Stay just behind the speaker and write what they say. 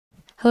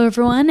Hello,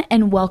 everyone,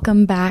 and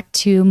welcome back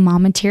to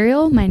Mom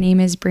Material. My name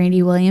is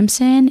Brandy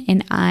Williamson,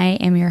 and I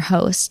am your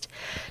host.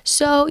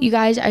 So, you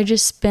guys, I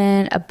just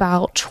spent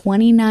about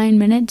 29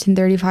 minutes and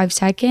 35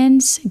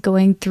 seconds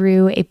going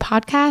through a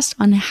podcast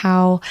on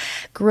how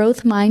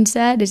growth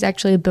mindset is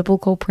actually a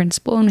biblical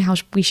principle and how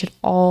we should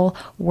all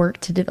work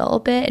to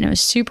develop it. And it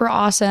was super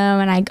awesome,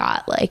 and I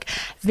got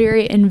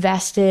very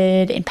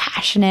invested and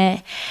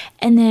passionate.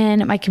 And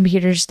then my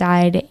computer just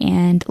died,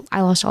 and I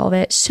lost all of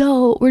it.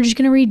 So, we're just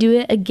going to redo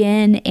it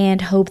again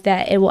and hope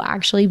that it will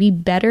actually be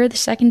better the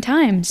second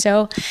time.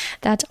 So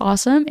that's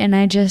awesome. And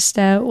I just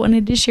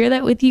wanted to share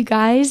that with you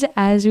guys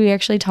as we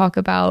actually talk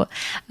about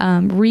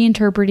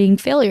reinterpreting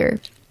failure.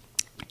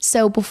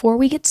 So before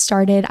we get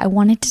started, I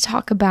wanted to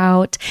talk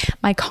about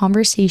my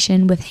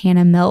conversation with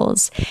Hannah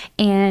Mills.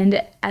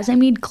 And as I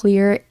made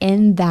clear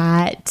in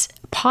that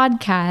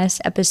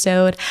podcast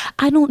episode,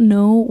 I don't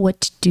know what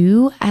to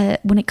do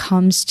when it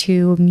comes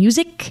to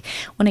music,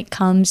 when it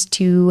comes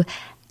to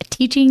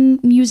teaching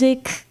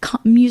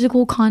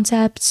musical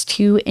concepts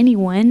to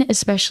anyone,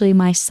 especially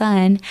my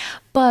son.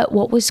 But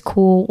what was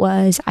cool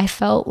was I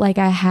felt like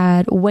I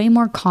had way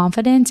more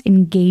confidence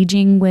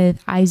engaging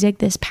with Isaac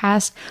this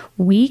past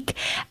week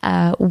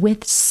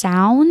with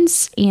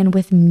sounds and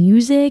with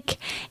music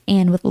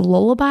and with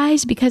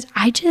lullabies, because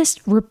I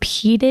just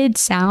repeated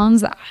sounds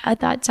that I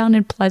thought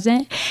sounded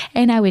pleasant,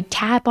 and I would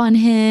tap on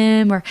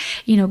him or,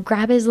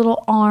 grab his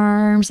little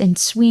arms and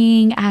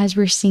swing as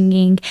we're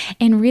singing,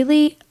 and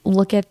really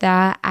look at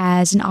that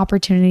as an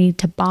opportunity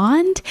to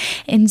bond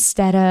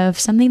instead of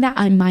something that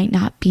I might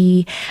not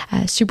be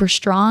super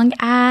strong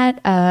at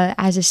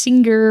as a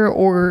singer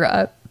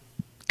or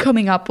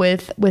coming up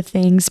with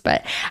things.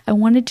 But I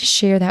wanted to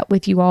share that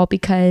with you all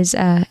because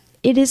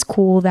it is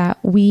cool that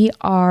we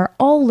are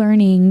all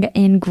learning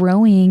and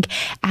growing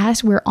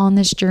as we're on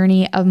this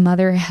journey of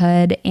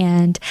motherhood.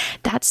 And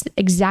that's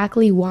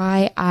exactly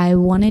why I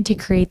wanted to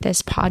create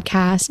this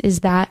podcast,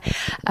 is that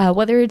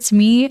whether it's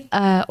me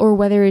or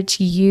whether it's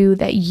you,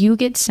 that you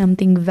get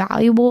something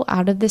valuable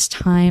out of this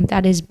time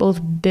that is both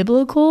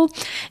biblical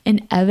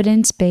and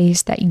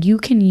evidence-based that you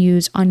can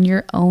use on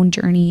your own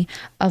journey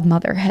of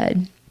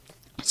motherhood.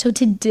 So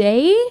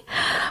today,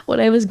 what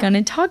I was going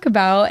to talk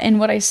about, and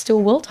what I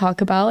still will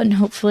talk about, and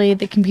hopefully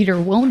the computer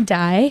won't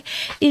die,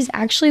 is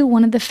actually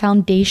one of the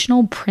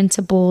foundational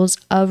principles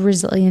of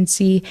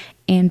resiliency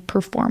and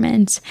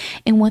performance.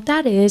 And what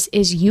that is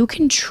you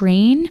can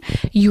train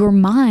your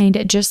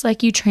mind just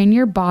like you train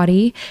your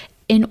body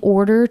in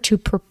order to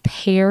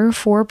prepare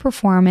for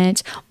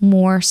performance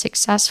more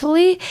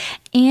successfully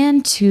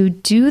and to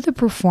do the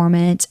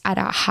performance at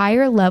a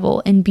higher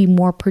level and be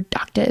more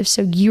productive.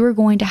 So you are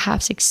going to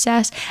have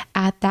success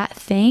at that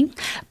thing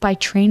by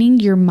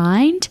training your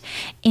mind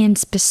and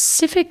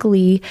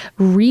specifically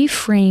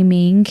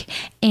reframing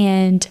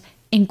and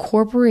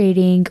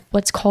incorporating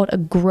what's called a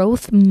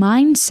growth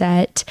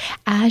mindset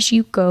as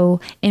you go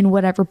in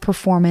whatever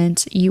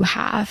performance you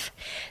have.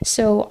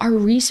 So our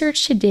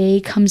research today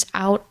comes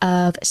out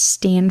of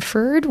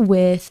Stanford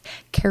with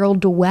Carol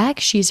Dweck.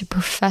 She's a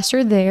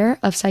professor there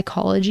of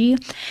psychology,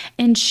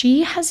 and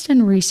she has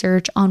done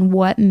research on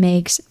what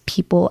makes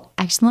people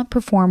excellent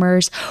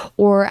performers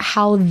or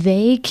how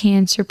they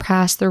can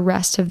surpass the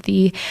rest of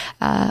the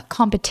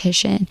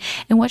competition.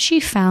 And what she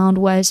found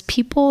was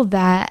people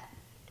that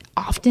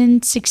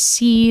often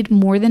succeed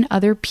more than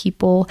other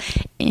people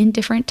in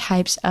different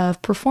types of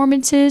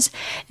performances,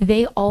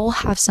 they all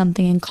have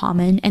something in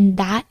common, and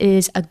that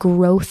is a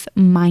growth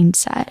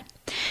mindset.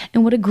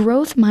 And what a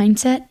growth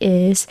mindset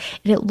is,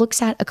 it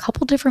looks at a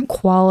couple different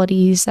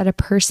qualities that a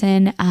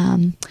person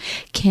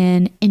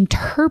can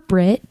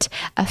interpret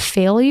a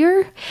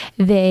failure,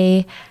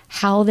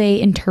 how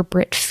they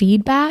interpret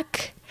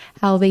feedback,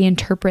 how they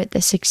interpret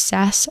the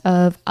success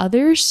of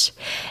others,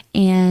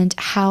 and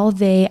how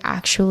they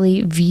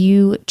actually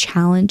view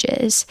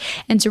challenges.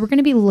 And so we're going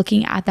to be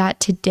looking at that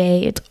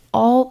today. It's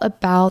all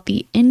about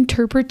the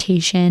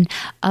interpretation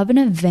of an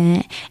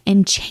event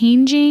and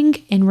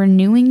changing and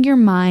renewing your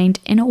mind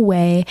in a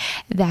way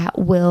that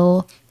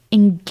will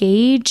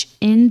engage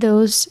in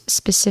those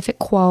specific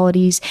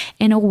qualities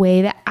in a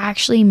way that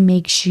actually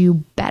makes you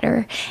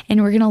better.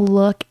 And we're going to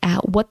look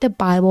at what the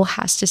Bible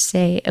has to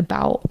say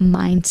about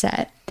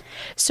mindset.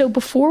 So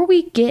before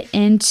we get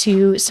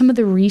into some of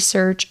the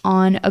research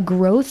on a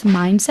growth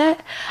mindset,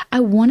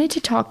 I wanted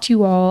to talk to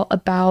you all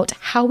about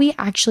how we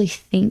actually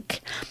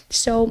think.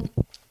 So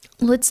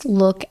let's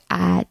look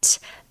at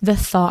the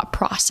thought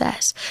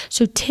process.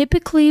 So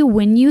typically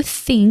when you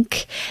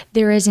think,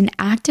 there is an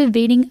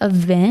activating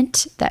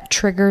event that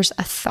triggers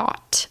a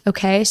thought.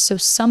 Okay, so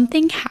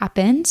something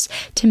happens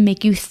to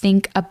make you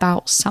think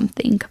about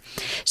something.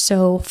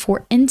 So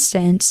for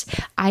instance,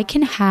 I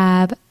can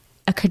have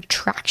a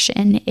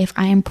contraction if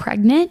I am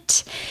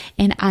pregnant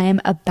and I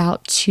am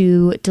about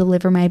to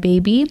deliver my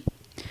baby.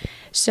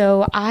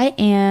 So I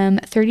am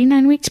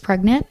 39 weeks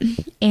pregnant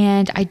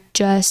and I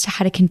just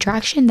had a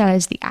contraction. That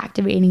is the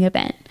activating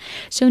event.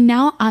 So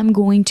now I'm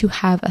going to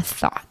have a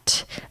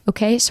thought.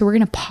 Okay, so we're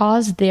going to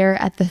pause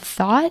there at the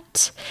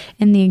thought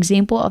and the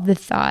example of the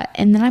thought.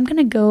 And then I'm going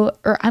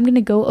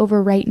to go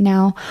over right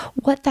now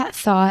what that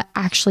thought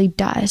actually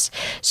does.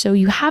 So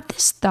you have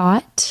this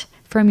thought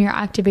from your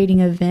activating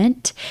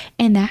event,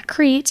 and that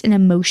creates an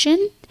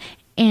emotion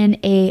and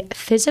a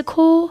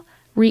physical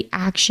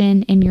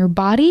reaction in your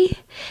body,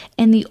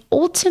 and the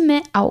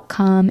ultimate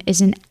outcome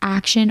is an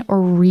action or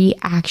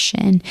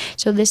reaction.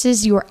 So this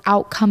is your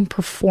outcome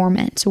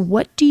performance.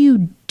 What do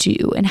you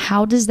do and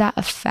how does that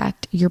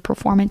affect your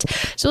performance?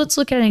 So let's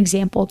look at an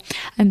example.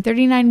 I'm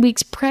 39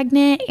 weeks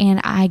pregnant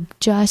and I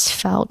just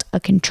felt a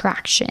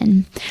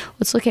contraction.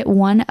 Let's look at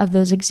one of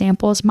those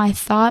examples. My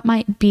thought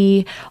might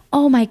be,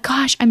 oh my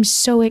gosh, I'm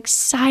so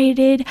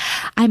excited.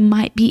 I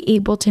might be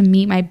able to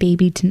meet my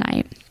baby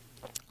tonight.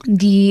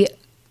 The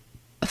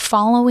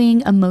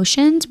following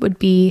emotions would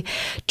be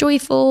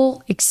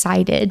joyful,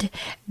 excited.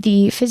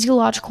 The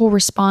physiological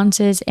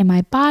responses in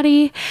my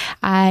body,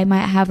 I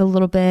might have a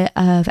little bit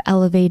of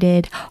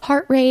elevated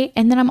heart rate.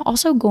 And then I'm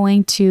also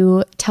going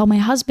to tell my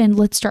husband,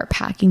 let's start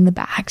packing the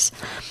bags.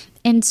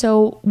 And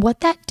so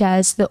what that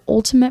does, the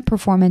ultimate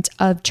performance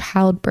of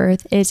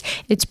childbirth is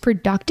it's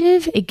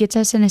productive. It gets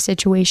us in a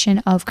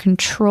situation of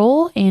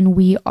control and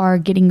we are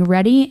getting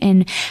ready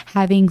and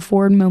having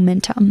forward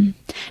momentum.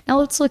 Now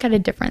let's look at a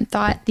different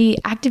thought. The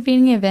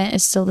activating event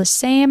is still the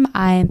same.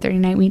 I am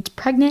 39 weeks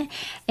pregnant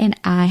and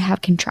I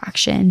have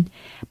contraction.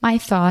 My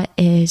thought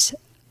is,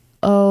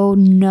 oh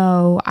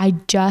no, I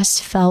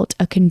just felt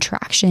a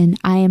contraction.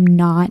 I am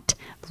not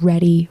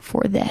ready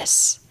for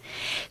this.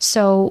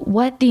 So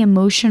what the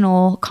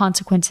emotional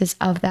consequences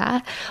of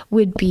that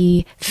would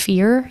be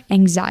fear,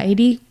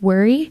 anxiety,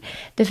 worry.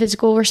 The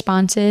physical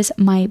responses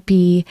might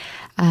be,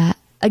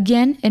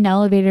 again, an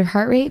elevated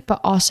heart rate, but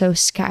also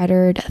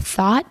scattered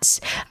thoughts.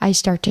 I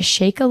start to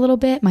shake a little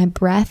bit. My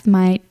breath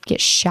might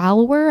get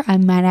shallower. I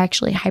might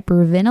actually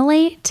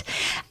hyperventilate.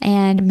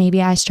 And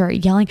maybe I start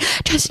yelling,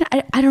 Justin,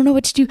 I don't know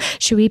what to do.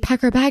 Should we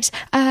pack our bags?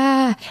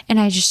 And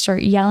I just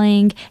start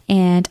yelling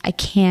and I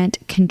can't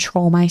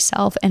control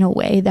myself in a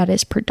way that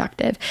is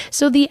productive.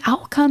 So the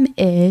outcome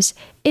is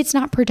it's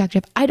not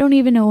productive. I don't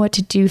even know what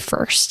to do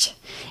first.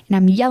 And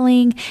I'm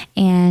yelling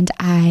and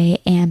I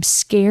am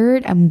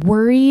scared. I'm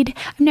worried.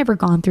 I've never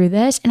gone through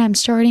this. And I'm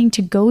starting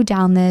to go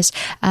down this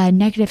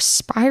negative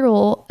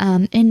spiral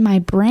in my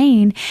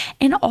brain.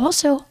 And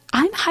also,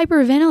 I'm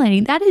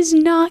hyperventilating. That is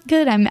not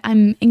good.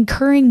 I'm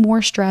incurring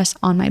more stress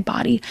on my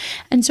body.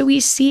 And so we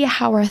see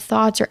how our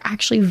thoughts are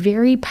actually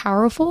very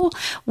powerful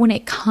when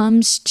it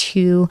comes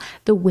to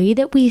the way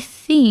that we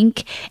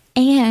think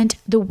and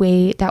the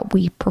way that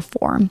we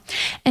perform.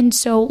 And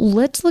so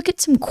let's look at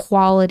some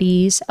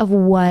qualities of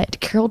what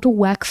Carol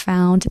Dweck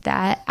found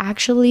that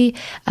actually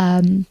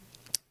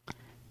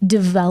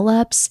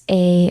develops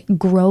a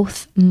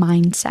growth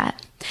mindset.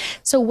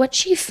 So what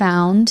she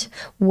found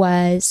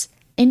was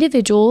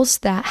individuals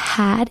that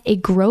had a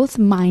growth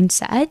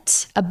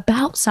mindset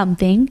about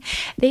something,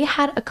 they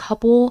had a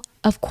couple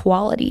of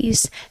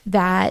qualities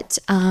that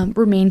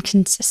remain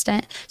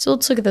consistent. So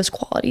let's look at those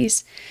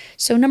qualities.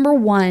 So number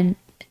one,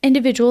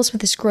 individuals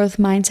with this growth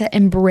mindset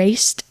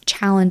embraced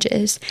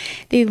challenges.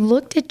 They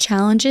looked at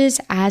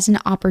challenges as an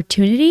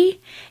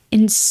opportunity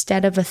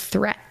instead of a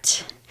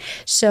threat.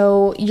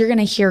 So you're going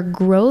to hear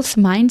growth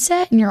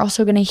mindset and you're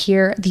also going to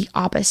hear the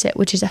opposite,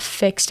 which is a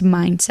fixed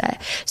mindset.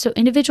 So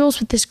individuals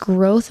with this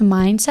growth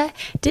mindset,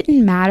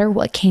 didn't matter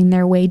what came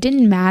their way,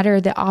 didn't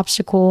matter the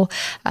obstacle,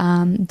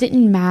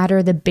 didn't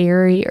matter the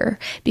barrier,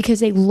 because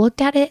they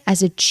looked at it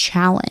as a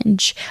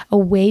challenge, a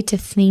way to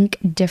think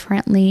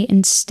differently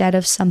instead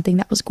of something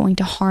that was going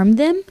to harm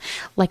them,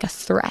 like a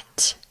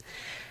threat.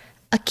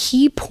 A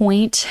key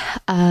point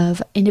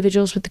of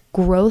individuals with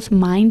growth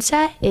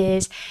mindset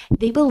is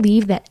they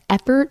believe that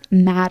effort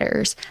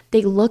matters.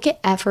 They look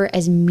at effort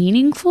as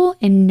meaningful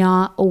and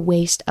not a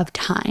waste of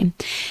time.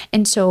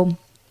 And so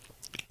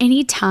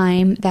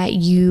anytime that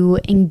you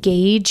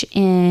engage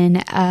in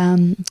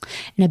an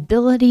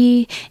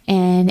ability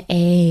and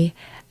a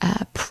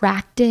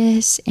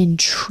practice and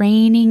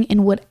training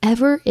and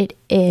whatever it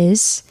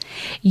is,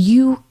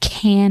 you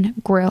can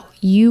grow.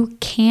 You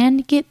can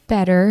get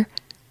better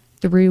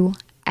through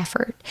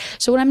effort.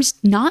 So what I'm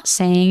not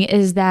saying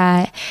is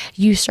that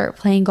you start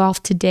playing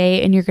golf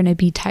today and you're going to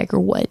be Tiger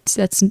Woods.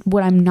 That's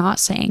what I'm not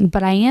saying.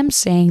 But I am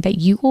saying that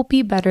you will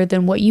be better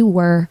than what you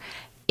were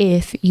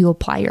if you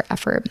apply your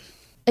effort.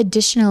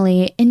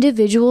 Additionally,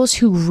 individuals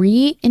who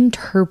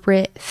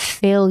reinterpret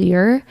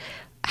failure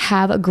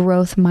have a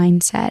growth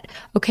mindset.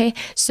 Okay.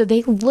 So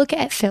they look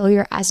at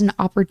failure as an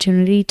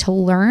opportunity to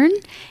learn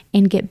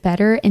and get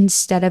better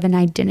instead of an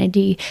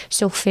identity.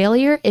 So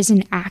failure is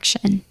an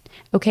action.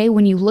 Okay,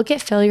 when you look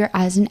at failure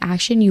as an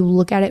action, you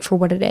look at it for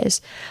what it is.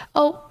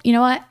 Oh, you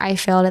know what? I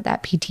failed at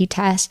that PT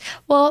test.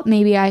 Well,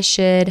 maybe I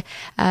should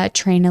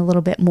train a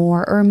little bit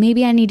more, or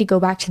maybe I need to go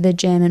back to the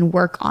gym and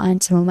work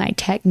on some of my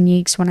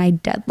techniques when I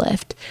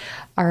deadlift.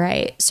 All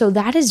right. So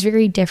that is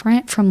very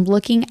different from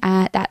looking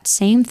at that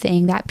same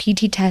thing, that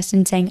PT test,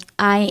 and saying,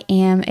 I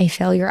am a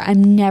failure.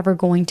 I'm never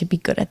going to be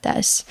good at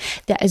this.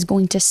 That is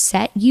going to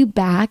set you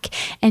back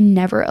and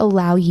never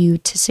allow you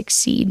to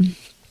succeed.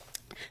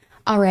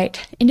 All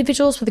right.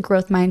 Individuals with a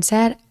growth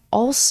mindset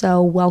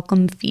also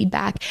welcome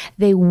feedback.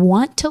 They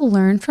want to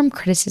learn from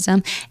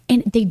criticism,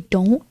 and they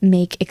don't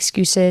make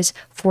excuses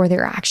for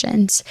their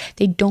actions.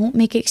 They don't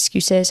make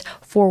excuses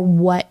for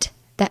what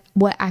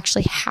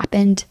actually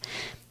happened.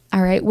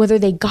 All right, whether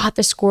they got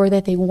the score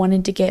that they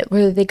wanted to get,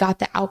 whether they got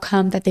the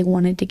outcome that they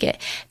wanted to get.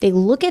 They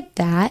look at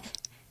that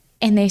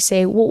and they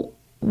say, well,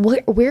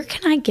 where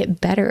can I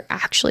get better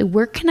actually?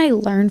 Where can I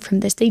learn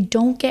from this? They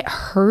don't get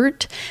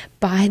hurt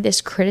by this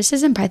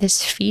criticism, by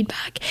this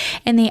feedback,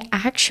 and they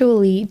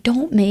actually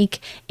don't make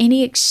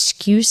any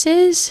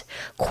excuses,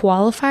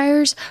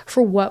 qualifiers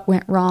for what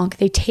went wrong.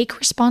 They take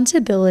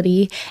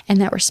responsibility, and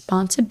that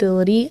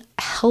responsibility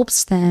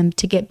helps them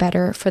to get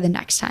better for the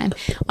next time.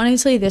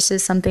 Honestly, this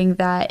is something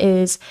that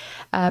is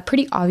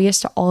pretty obvious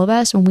to all of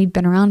us when we've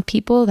been around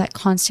people that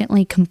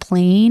constantly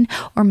complain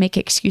or make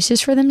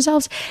excuses for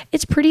themselves.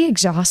 It's pretty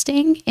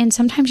exhausting, and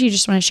sometimes you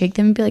just want to shake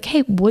them and be like,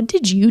 hey, what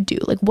did you do?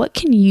 Like, what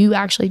can you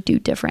actually do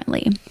differently?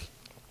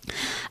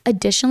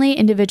 Additionally,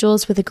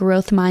 individuals with a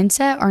growth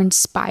mindset are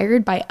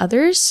inspired by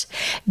others.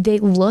 They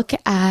look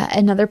at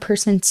another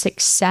person's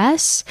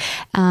success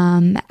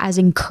as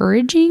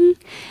encouraging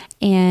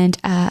and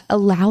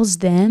allows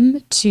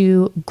them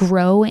to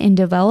grow and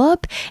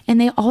develop. And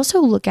they also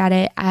look at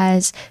it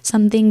as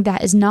something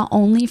that is not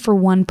only for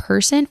one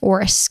person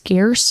or a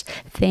scarce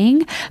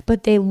thing,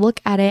 but they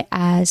look at it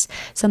as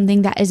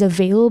something that is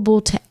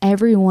available to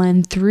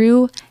everyone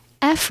through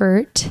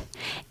effort,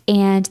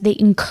 and they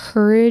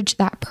encourage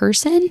that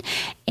person,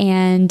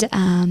 and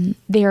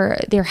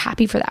they're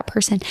happy for that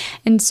person.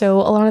 And so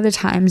a lot of the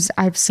times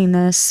I've seen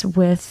this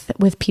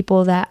with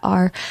people that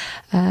are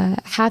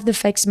have the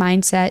fixed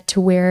mindset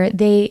to where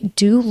they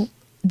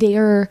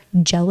are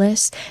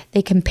jealous.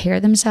 They compare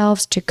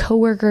themselves to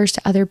coworkers,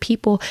 to other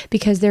people,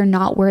 because they're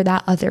not where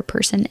that other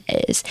person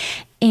is.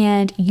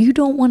 And you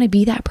don't want to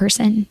be that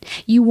person.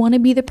 You want to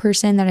be the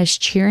person that is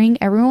cheering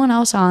everyone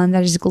else on,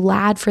 that is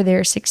glad for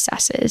their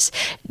successes.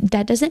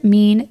 That doesn't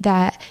mean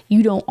that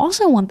you don't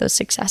also want those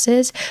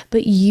successes,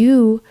 but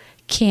you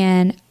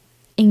can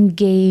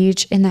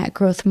engage in that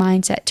growth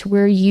mindset to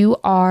where you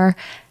are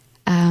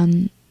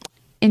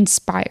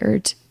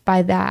inspired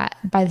by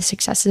the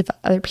successes of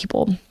other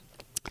people.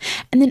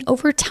 And then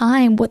over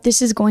time, what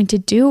this is going to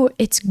do,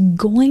 it's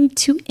going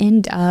to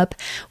end up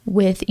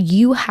with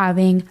you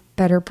having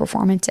better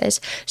performances.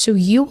 So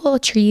you will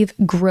achieve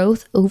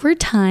growth over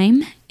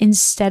time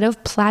instead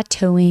of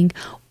plateauing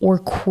or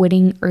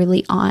quitting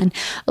early on.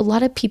 A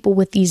lot of people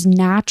with these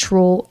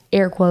natural,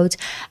 air quotes,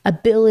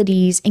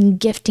 abilities and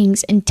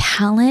giftings and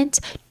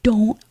talents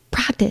don't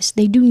practice.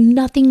 They do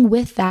nothing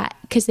with that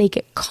because they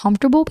get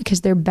comfortable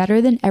because they're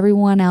better than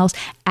everyone else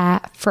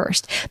at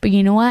first. But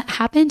you know what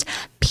happens?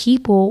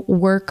 People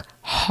work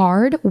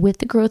hard with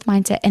the growth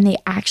mindset, and they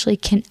actually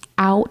can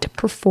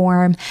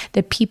outperform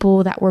the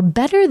people that were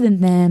better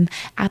than them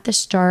at the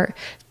start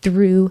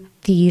through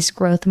these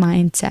growth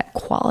mindset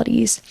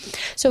qualities.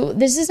 So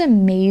this is an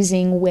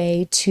amazing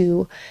way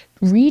to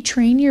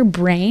retrain your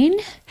brain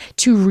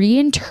to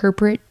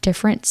reinterpret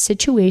different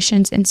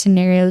situations and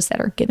scenarios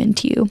that are given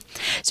to you.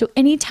 So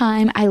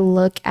anytime I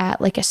look at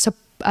like a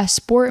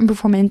sport and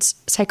performance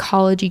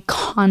psychology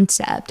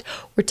concept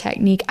or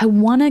technique, I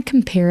want to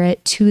compare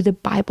it to the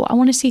Bible. I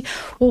want to see,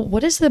 well, what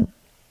does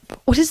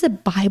the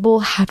Bible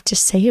have to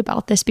say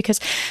about this? Because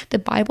the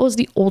Bible is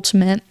the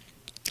ultimate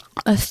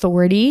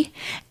authority,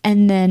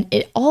 and then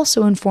it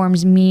also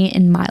informs me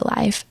in my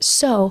life.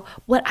 So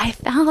what I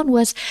found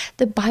was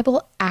the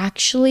Bible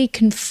actually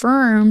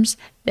confirms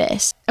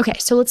this. Okay,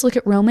 so let's look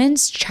at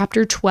Romans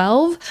chapter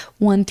 12,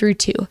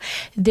 1-2.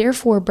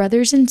 Therefore,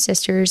 brothers and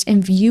sisters,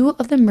 in view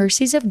of the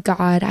mercies of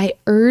God, I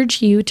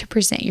urge you to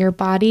present your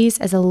bodies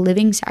as a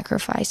living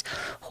sacrifice,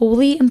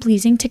 holy and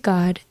pleasing to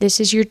God. This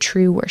is your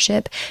true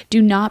worship.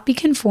 Do not be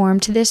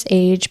conformed to this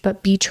age,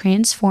 but be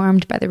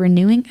transformed by the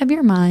renewing of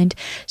your mind,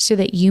 so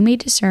that you may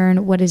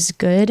discern what is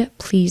good,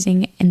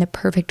 pleasing, and the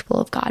perfect will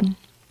of God.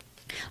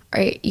 All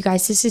right, you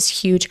guys, this is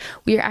huge.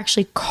 We are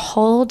actually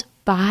called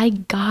by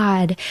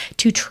God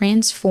to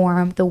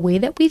transform the way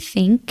that we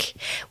think.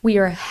 We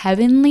are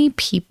heavenly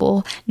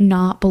people,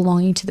 not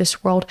belonging to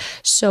this world.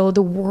 So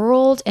the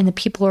world and the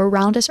people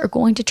around us are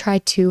going to try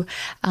to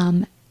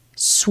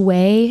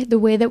sway the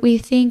way that we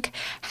think,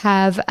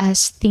 have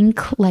us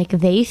think like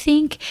they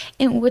think.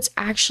 And what's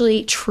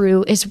actually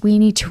true is we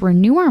need to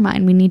renew our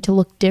mind. We need to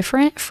look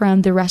different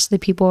from the rest of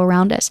the people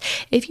around us.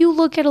 If you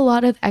look at a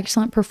lot of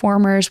excellent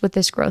performers with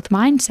this growth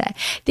mindset,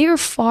 they are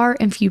far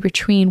and few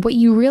between. What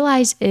you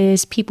realize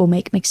is people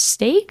make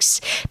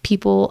mistakes,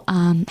 people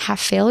have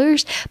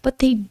failures, but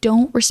they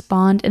don't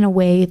respond in a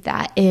way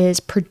that is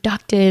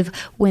productive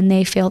when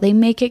they fail. They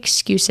make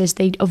excuses,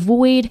 they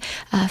avoid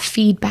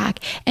feedback.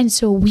 And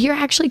so we we are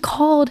actually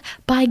called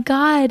by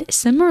God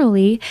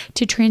similarly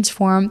to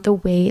transform the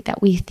way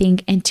that we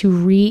think and to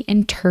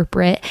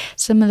reinterpret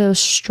some of those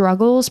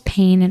struggles,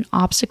 pain, and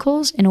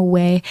obstacles in a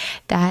way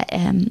that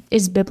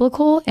is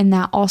biblical, and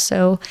that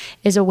also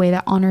is a way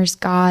that honors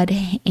God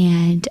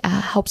and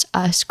helps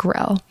us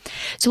grow.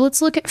 So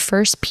let's look at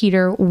 1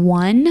 Peter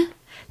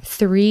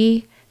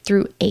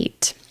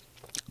 1:3-8.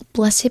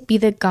 Blessed be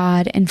the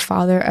God and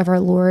Father of our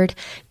Lord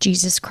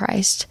Jesus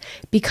Christ.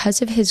 Because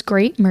of his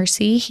great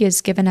mercy, he has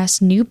given us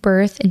new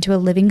birth into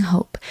a living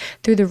hope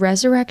through the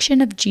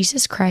resurrection of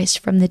Jesus Christ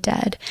from the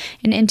dead,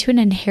 and into an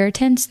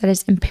inheritance that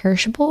is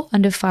imperishable,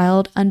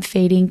 undefiled,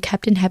 unfading,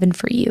 kept in heaven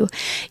for you.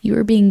 You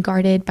are being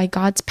guarded by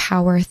God's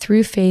power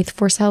through faith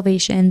for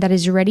salvation that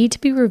is ready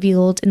to be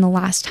revealed in the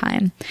last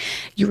time.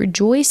 You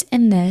rejoice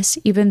in this,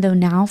 even though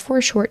now for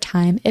a short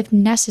time, if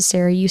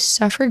necessary, you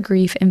suffer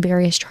grief in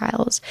various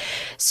trials,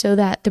 so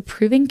that the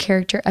proven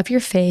character of your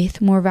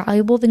faith, more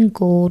valuable than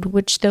gold,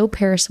 which though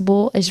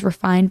perishable is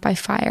refined by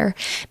fire,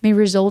 may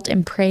result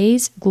in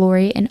praise,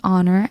 glory, and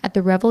honor at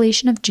the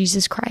revelation of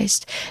Jesus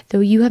Christ. Though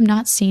you have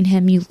not seen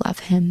him, you love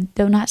him.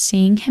 Though not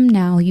seeing him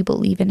now, you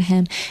believe in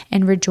him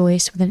and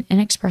rejoice with an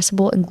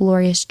inexpressible and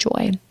glorious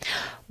joy.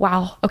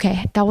 Wow.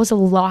 Okay. That was a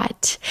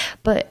lot,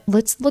 but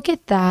let's look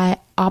at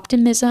that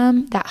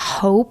optimism, that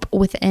hope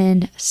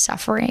within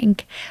suffering.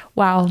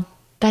 Wow.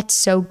 That's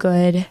so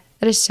good.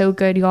 That is so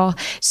good, y'all.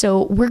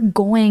 So we're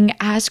going,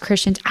 as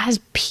Christians,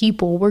 as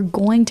people, we're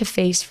going to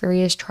face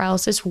various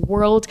trials. This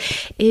world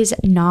is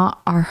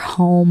not our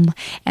home,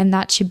 and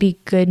that should be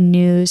good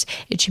news.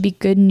 It should be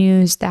good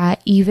news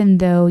that even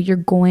though you're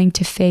going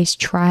to face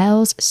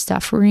trials,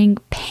 suffering,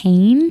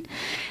 pain,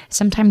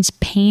 sometimes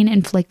pain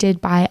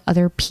inflicted by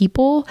other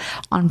people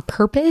on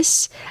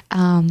purpose,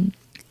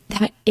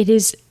 that it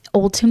is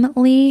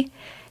ultimately,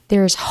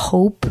 there's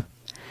hope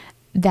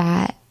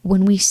that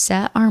when we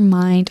set our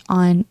mind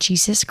on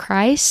Jesus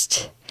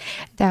Christ,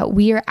 that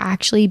we are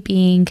actually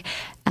being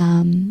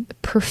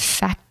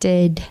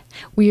perfected.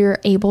 We are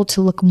able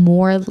to look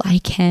more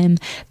like him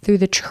through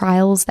the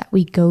trials that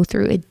we go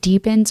through. It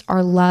deepens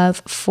our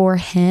love for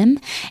him,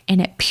 and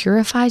it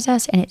purifies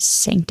us and it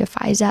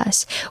sanctifies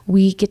us.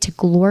 We get to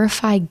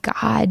glorify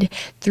God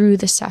through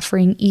the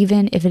suffering,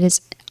 even if it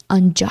is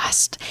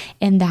unjust,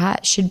 and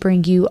that should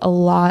bring you a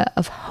lot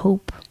of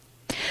hope.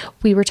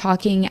 We were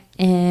talking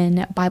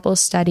in Bible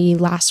study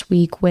last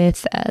week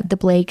with the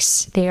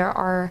Blakes. They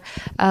are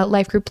our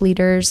life group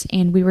leaders,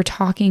 and we were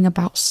talking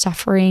about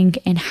suffering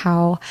and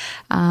how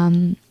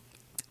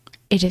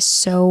it is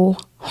so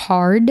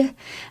hard.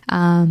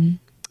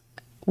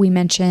 We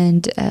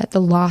mentioned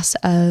the loss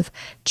of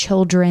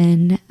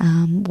children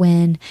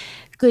when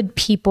good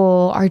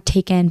people are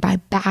taken by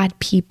bad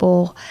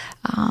people.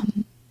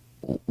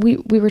 We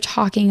were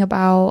talking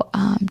about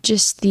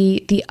just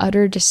the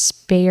utter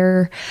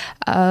despair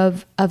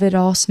of it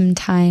all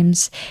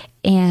sometimes,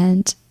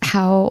 and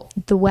how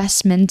the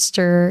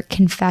Westminster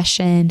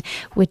Confession,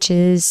 which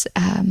is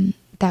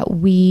that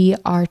we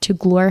are to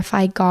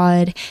glorify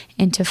God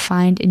and to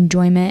find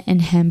enjoyment in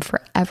him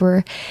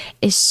forever,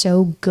 is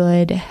so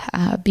good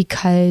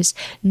because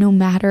no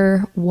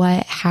matter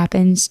what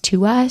happens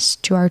to us,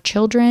 to our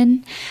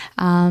children,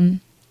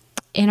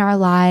 in our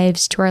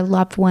lives, to our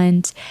loved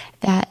ones,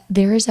 that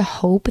there is a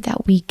hope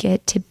that we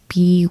get to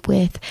be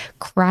with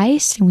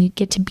Christ and we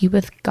get to be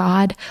with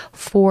God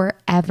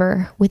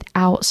forever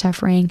without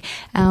suffering,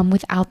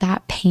 without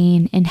that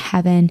pain in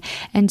heaven.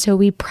 And so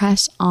we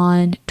press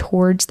on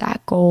towards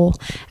that goal,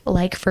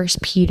 like 1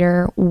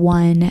 Peter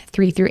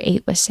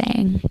 1:3-8 was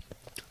saying.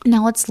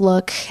 Now let's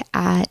look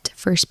at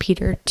 1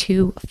 Peter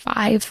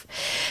 2:5.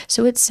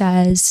 So it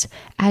says,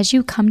 as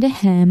you come to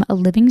him, a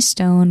living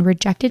stone,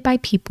 rejected by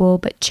people,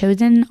 but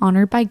chosen and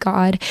honored by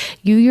God,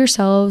 you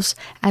yourselves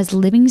as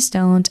living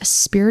stones, a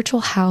spiritual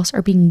house,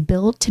 are being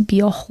built to be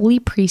a holy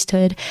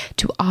priesthood,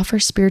 to offer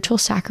spiritual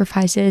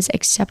sacrifices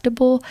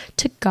acceptable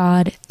to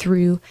God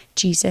through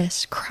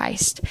Jesus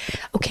Christ.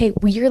 Okay,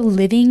 we are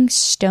living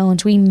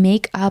stones. We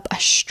make up a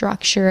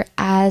structure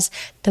as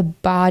the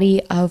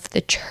body of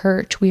the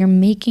church. We are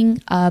making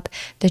up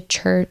the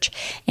church,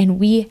 and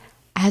we,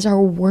 as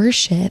our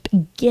worship,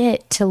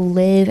 get to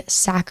live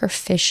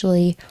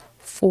sacrificially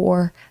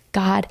for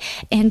God.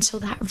 And so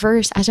that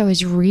verse, as I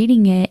was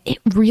reading it, it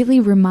really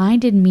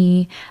reminded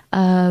me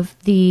of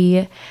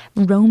the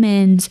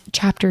Romans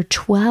chapter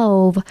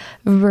 12,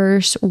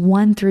 verse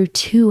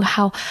 1-2,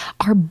 how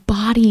our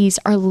bodies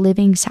are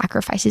living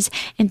sacrifices.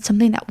 And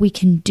something that we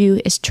can do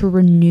is to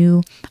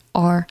renew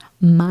our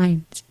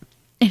minds.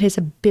 It is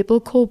a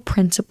biblical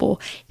principle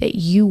that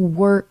you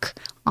work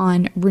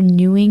on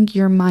renewing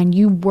your mind.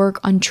 You work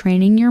on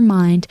training your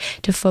mind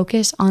to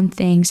focus on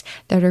things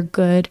that are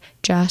good,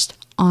 just,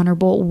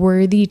 honorable,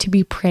 worthy to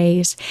be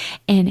praised.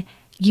 And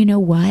you know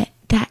what?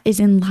 That is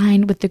in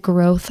line with the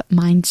growth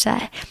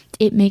mindset.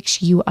 It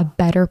makes you a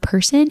better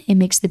person. It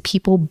makes the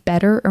people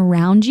better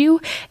around you.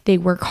 They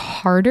work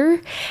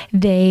harder.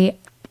 They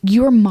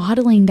you're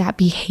modeling that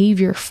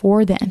behavior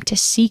for them, to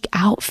seek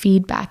out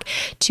feedback,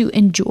 to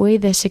enjoy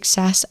the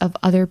success of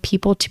other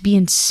people, to be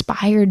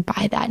inspired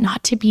by that,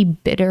 not to be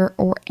bitter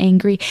or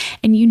angry.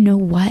 And you know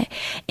what?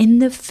 In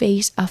the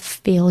face of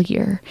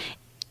failure,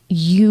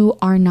 you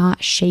are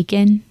not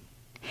shaken,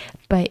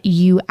 but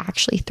you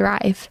actually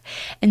thrive.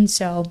 And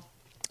so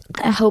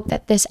I hope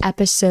that this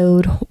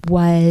episode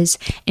was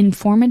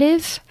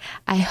informative.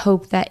 I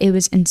hope that it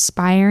was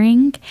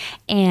inspiring,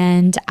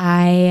 and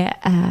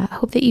I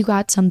hope that you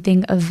got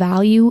something of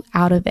value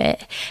out of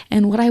it.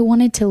 And what I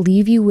wanted to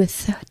leave you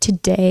with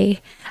today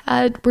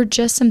were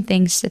just some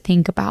things to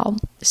think about.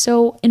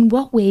 So, in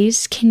what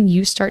ways can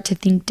you start to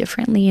think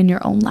differently in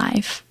your own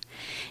life?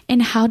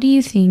 And how do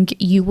you think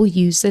you will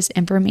use this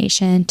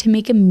information to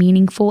make a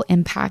meaningful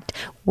impact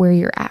where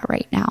you're at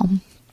right now?